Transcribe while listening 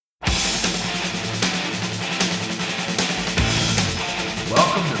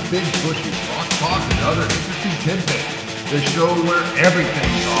Big Bushy Rock Talk and other interesting tidbits. The show where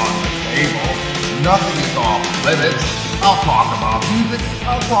everything's on the table. Nothing is off limits. I'll talk about music.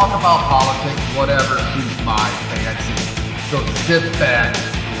 I'll talk about politics, whatever suits my fancy. So sit back,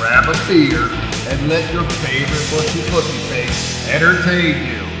 grab a beer, and let your favorite bushy pussy face entertain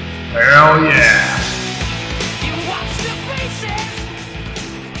you. Hell yeah!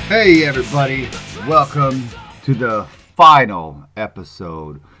 Hey everybody, welcome to the final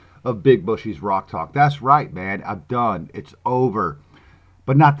episode of Big Bushy's Rock Talk. That's right, man, I'm done. It's over.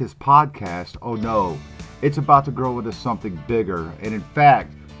 But not this podcast. Oh no, it's about to grow into something bigger. And in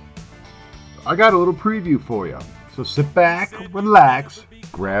fact, I got a little preview for you. So sit back, relax,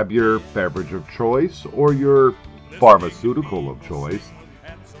 grab your beverage of choice or your pharmaceutical of choice,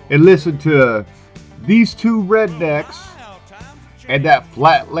 and listen to these two rednecks and that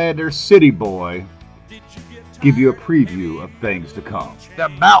Flatlander city boy give you a preview of things to come. The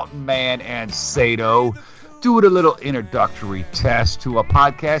Mountain Man and Sato doing a little introductory test to a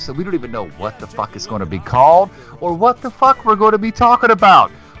podcast that we don't even know what the fuck it's going to be called or what the fuck we're going to be talking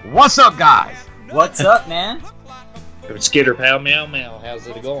about. What's up, guys? What's up, man? Skitter Pow Meow Meow, how's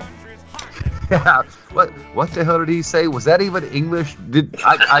it going? Yeah, what the hell did he say? Was that even English?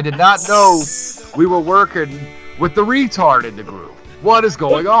 I did not know we were working with the retard in the group. What is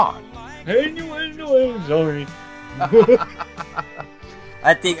going on? Sorry.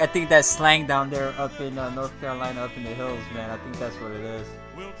 I think that's slang down there up in North Carolina, up in the hills, man. I think that's what it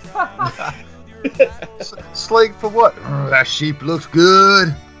is. Slang for what? That sheep looks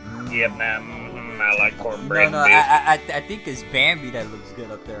good. Yeah, man. I like cornbread. No, I think it's Bambi that looks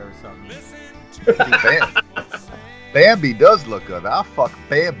good up there or something. Bambi does look good. I'll fuck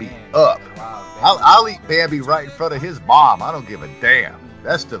Bambi up. Wow, I'll eat Bambi right in front of his mom. I don't give a damn.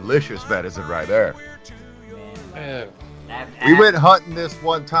 That's delicious medicine right there. We went hunting this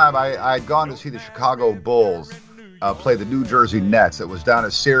one time. I had gone to see the Chicago Bulls play the New Jersey Nets. It was down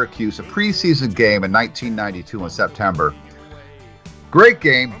at Syracuse, a preseason game in 1992 in September. Great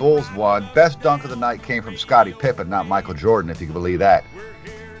game. Bulls won. Best dunk of the night came from Scottie Pippen, not Michael Jordan, if you can believe that.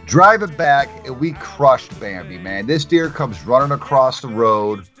 Driving back, and we crushed Bambi, man. This deer comes running across the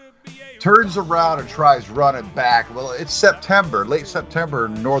road, turns around and tries running back. Well, it's September, late September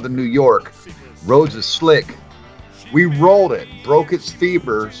in northern New York. Roads are slick. We rolled it, broke its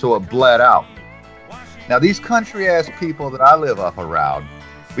femur so it bled out. Now, these country-ass people that I live up around,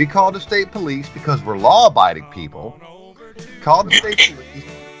 we called the state police because we're law-abiding people. Called the state police.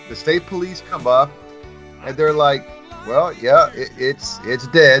 The state police come up, and they're like, well, yeah, it's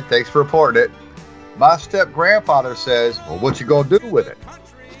dead. Thanks for reporting it. My step-grandfather says, well, what you gonna do with it?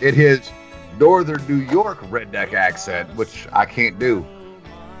 In his northern New York redneck accent, which I can't do.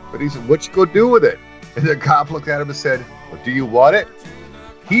 But he said, what you gonna do with it? And the cop looked at him and said, well, do you want it?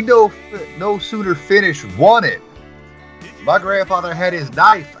 He no sooner finished won it. My grandfather had his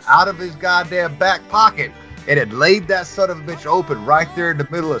knife out of his goddamn back pocket and had laid that son of a bitch open right there in the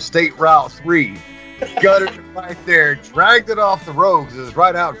middle of State Route 3. Gutted it right there, dragged it off the road because it was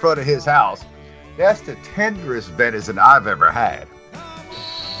right out in front of his house. That's the tenderest venison I've ever had.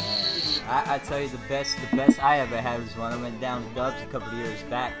 I tell you, the best I ever had was when I went down to Dubs a couple of years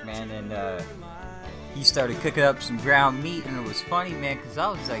back, man, and he started cooking up some ground meat, and it was funny, man, because I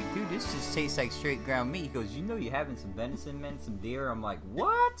was like, dude, this just tastes like straight ground meat. He goes, you know you're having some venison, man, some deer? I'm like,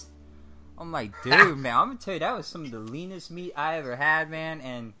 what? I'm like, dude, man, I'm going to tell you, that was some of the leanest meat I ever had, man,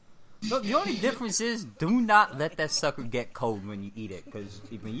 and the only difference is, do not let that sucker get cold when you eat it. Because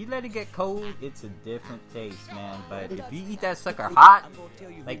when you let it get cold, it's a different taste, man. But if you eat that sucker hot,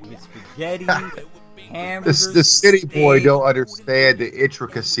 like with spaghetti, hamburgers, the city boy don't understand the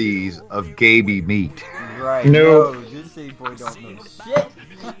intricacies of gamey meat. Right? No, this city boy don't know shit.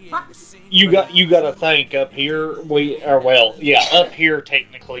 You got to think up here. Up here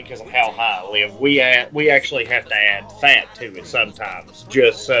technically because of how high I live, we actually have to add fat to it sometimes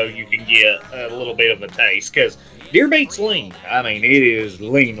just so you can get a little bit of a taste. Because deer meat's lean. I mean, it is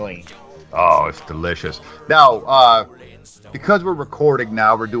lean. Oh, it's delicious. Now, because we're recording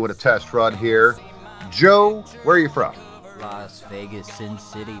now, we're doing a test run here. Joe, where are you from? Las Vegas, Sin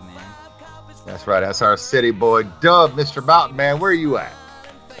City, man. That's right. That's our city boy, Dub, Mr. Mountain Man. Where are you at?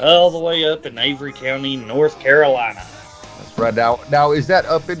 All the way up in Avery County, North Carolina. That's right. Now, is that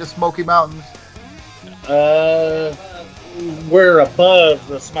up in the Smoky Mountains? We're above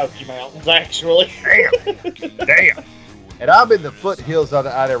the Smoky Mountains, actually. Damn. And I'm in the foothills of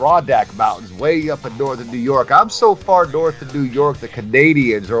the Adirondack Mountains, way up in northern New York. I'm so far north of New York, the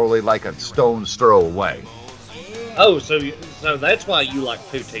Canadians are only like a stone's throw away. Oh, so that's why you like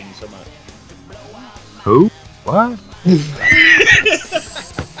poutine so much. Who? What?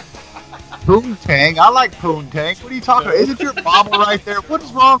 Poontang. I like Poontang. What are you talking about? Isn't your mama right there? What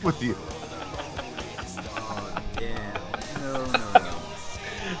is wrong with you? Oh, damn. No.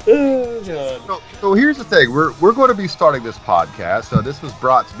 Oh, God. So here's the thing. We're going to be starting this podcast. This was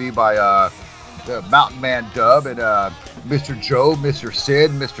brought to me by the Mountain Man Dub and Mr. Joe, Mr.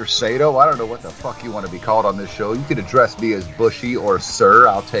 Sid, Mr. Sato. I don't know what the fuck you want to be called on this show. You can address me as Bushy or Sir.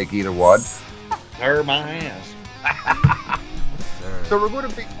 I'll take either one. Sir, my ass. So we're going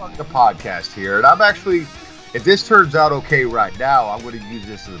to be on the podcast here, and I'm actually, if this turns out okay right now, I'm going to use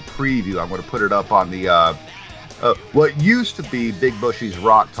this as a preview. I'm going to put it up on the what used to be Big Bushy's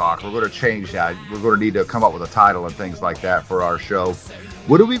Rock Talk. We're going to change that. We're going to need to come up with a title and things like that for our show.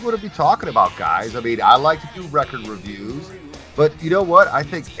 What are we going to be talking about, guys? I mean, I like to do record reviews, but you know what? I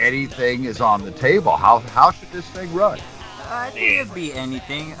think anything is on the table. How should this thing run? I think it'd be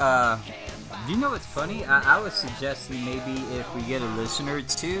anything. Do you know what's funny? I was suggesting maybe if we get a listener or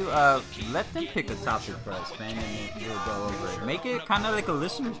two, let them pick a topic for us, man, and we'll go over it. Make it kind of like a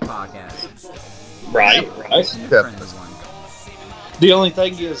listener's podcast. Right. Listener-friendly one. The only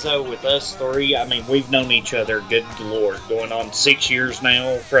thing is, though, with us three, I mean, we've known each other, good Lord, going on 6 years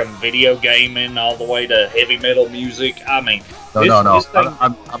now, from video gaming all the way to heavy metal music. I mean, No.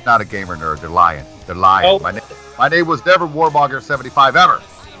 I'm not a gamer nerd. They're lying. Oh. My name was never Warmonger75 ever.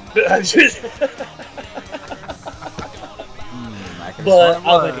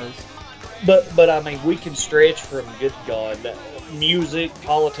 But I mean, we can stretch from good God, music,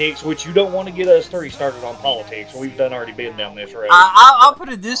 politics, which you don't want to get us three started on politics. We've already been down this road. I'll put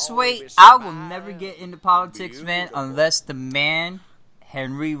it this way: I will never get into politics, man, unless the man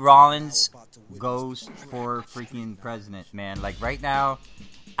Henry Rollins goes for freaking president, man. Like right now,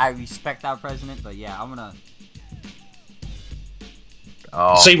 I respect our president, but yeah, I'm gonna.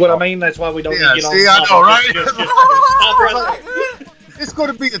 See what I mean? That's why we don't get on. See, I know, right? Just stop right there. It's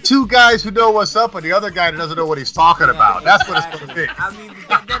going to be the two guys who know what's up and the other guy that doesn't know what he's talking about. That's what it's going to be. I mean,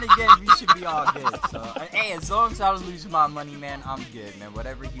 then again, we should be all good. So, hey, as long as I don't lose my money, man, I'm good, man.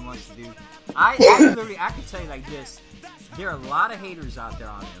 Whatever he wants to do. I can tell you like this. There are a lot of haters out there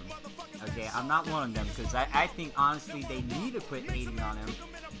on him. Okay, I'm not one of them because I think, honestly, they need to quit hating on him.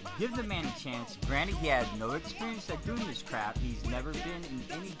 Give the man a chance. Granted, he had no experience at doing this crap. He's never been in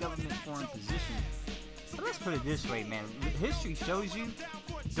any government foreign position. But let's put it this way, man. History shows you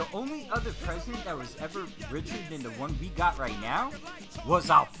the only other president that was ever richer than the one we got right now was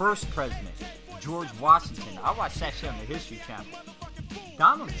our first president, George Washington. I watched that shit on the History Channel.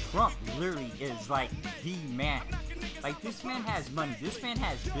 Donald Trump literally is like the man. Like, this man has money. This man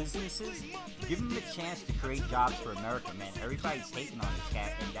has businesses. Give him a chance to create jobs for America, man. Everybody's hating on this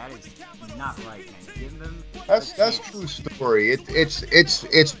cat, and that is not right, man. Give him that's true story.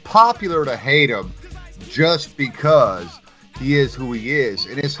 It's popular to hate him just because he is who he is,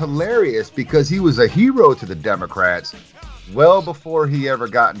 and it's hilarious because he was a hero to the Democrats well before he ever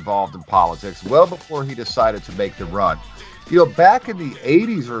got involved in politics, well before he decided to make the run. You know, back in the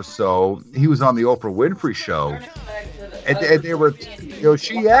 80s or so, he was on the Oprah Winfrey Show, and they were, you know,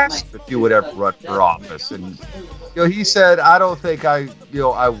 she asked if he would ever run for office, and you know, he said, "I don't think I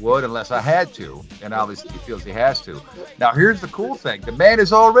would unless I had to," and obviously he feels he has to. Now, here's the cool thing: the man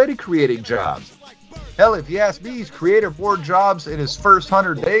is already creating jobs. Hell, if you ask me, he's created more jobs in his first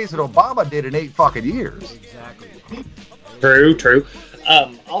 100 days than Obama did in 8 fucking years. Exactly. True.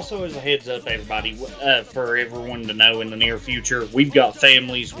 Also, as a heads up, everybody, for everyone to know in the near future, we've got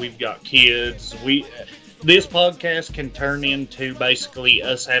families, we've got kids. This podcast can turn into basically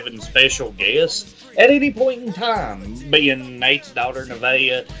us having special guests at any point in time, being Nate's daughter,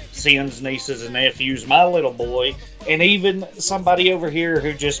 Nevaeh, Sin's nieces and nephews, my little boy, and even somebody over here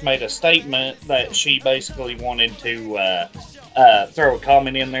who just made a statement that she basically wanted to throw a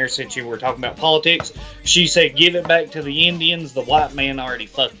comment in there since you were talking about politics. She said, "Give it back to the Indians. The white man already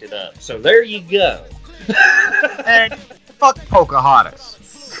fucked it up." So there you go. And fuck Pocahontas.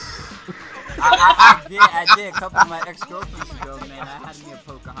 I did a couple of my ex-girlfriends ago, man. I had me a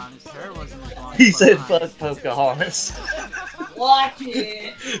Pocahontas. Her wasn't as long. He said, "Fuck Pocahontas." Watch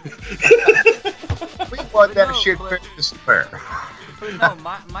it. We want that shit to swear. No,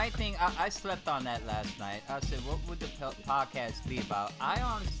 my thing, I slept on that last night. I said, what would the podcast be about? I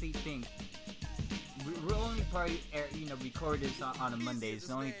honestly think we'll only probably record this on a Monday. It's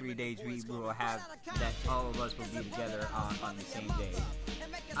the only 3 days we will have that all of us will be together on the same day.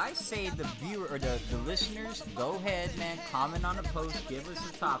 I say the viewer or the listeners, go ahead, man, comment on the post, give us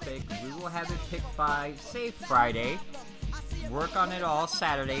a topic. We will have it picked by, say, Friday. Work on it all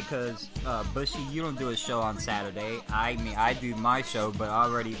Saturday, because Bushy, you don't do a show on Saturday. I mean, I do my show, but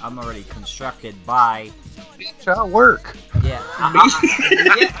I'm already constructed by. I'll work. Yeah,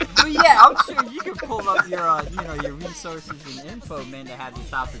 Yeah, I'm sure you can pull up your, your resources and info, man, to have the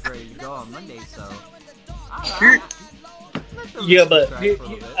topic ready to go on Monday. So, yeah, but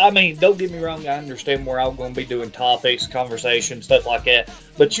I mean, don't get me wrong. I understand we're all going to be doing topics, conversation, stuff like that.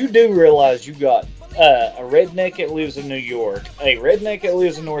 But you do realize you got a redneck that lives in New York, a redneck that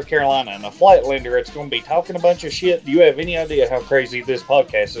lives in North Carolina, and a flatlander that's going to be talking a bunch of shit. Do you have any idea how crazy this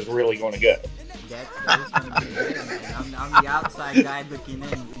podcast is really going to go? That's going to be good, man. I'm the outside guy looking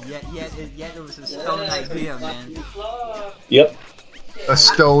in. Yet it was a stone idea, man. Yep. A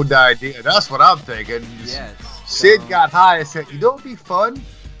stoned idea. That's what I'm thinking. Yes. Sid got high and said, "You know what'd be fun?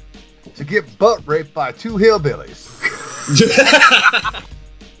 To get butt raped by two hillbillies."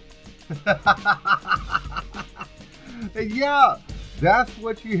 And yeah, that's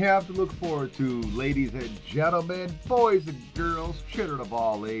what you have to look forward to, ladies and gentlemen, boys and girls, children of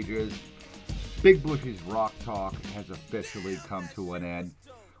all ages. Big Bushy's Rock Talk has officially come to an end.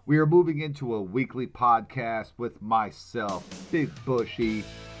 We are moving into a weekly podcast with myself, Big Bushy,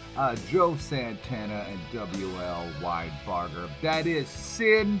 Joe Santana, and WL Widebarger. That is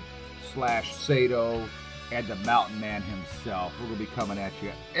Sin/Sato and the Mountain Man himself. We're going to be coming at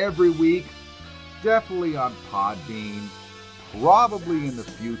you every week, definitely on Podbean, probably in the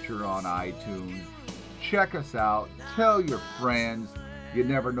future on iTunes. Check us out. Tell your friends. You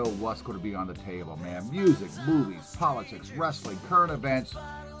never know what's going to be on the table, man. Music, movies, politics, wrestling, current events.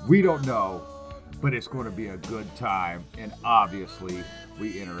 We don't know, but it's going to be a good time. And obviously,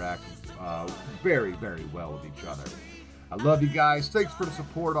 we interact very, very well with each other. I love you guys. Thanks for the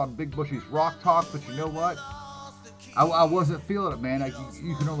support on Big Bushy's Rock Talk. But you know what? I wasn't feeling it, man.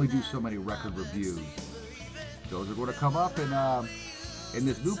 You can only do so many record reviews. Those are going to come up in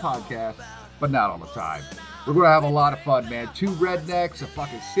this new podcast, but not all the time. We're going to have a lot of fun, man. Two rednecks, a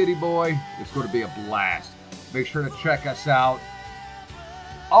fucking city boy. It's going to be a blast. Make sure to check us out.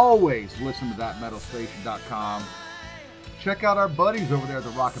 Always listen to thatmetalstation.com. Check out our buddies over there at the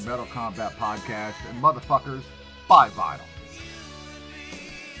Rock and Metal Combat Podcast. And motherfuckers, buy vinyl.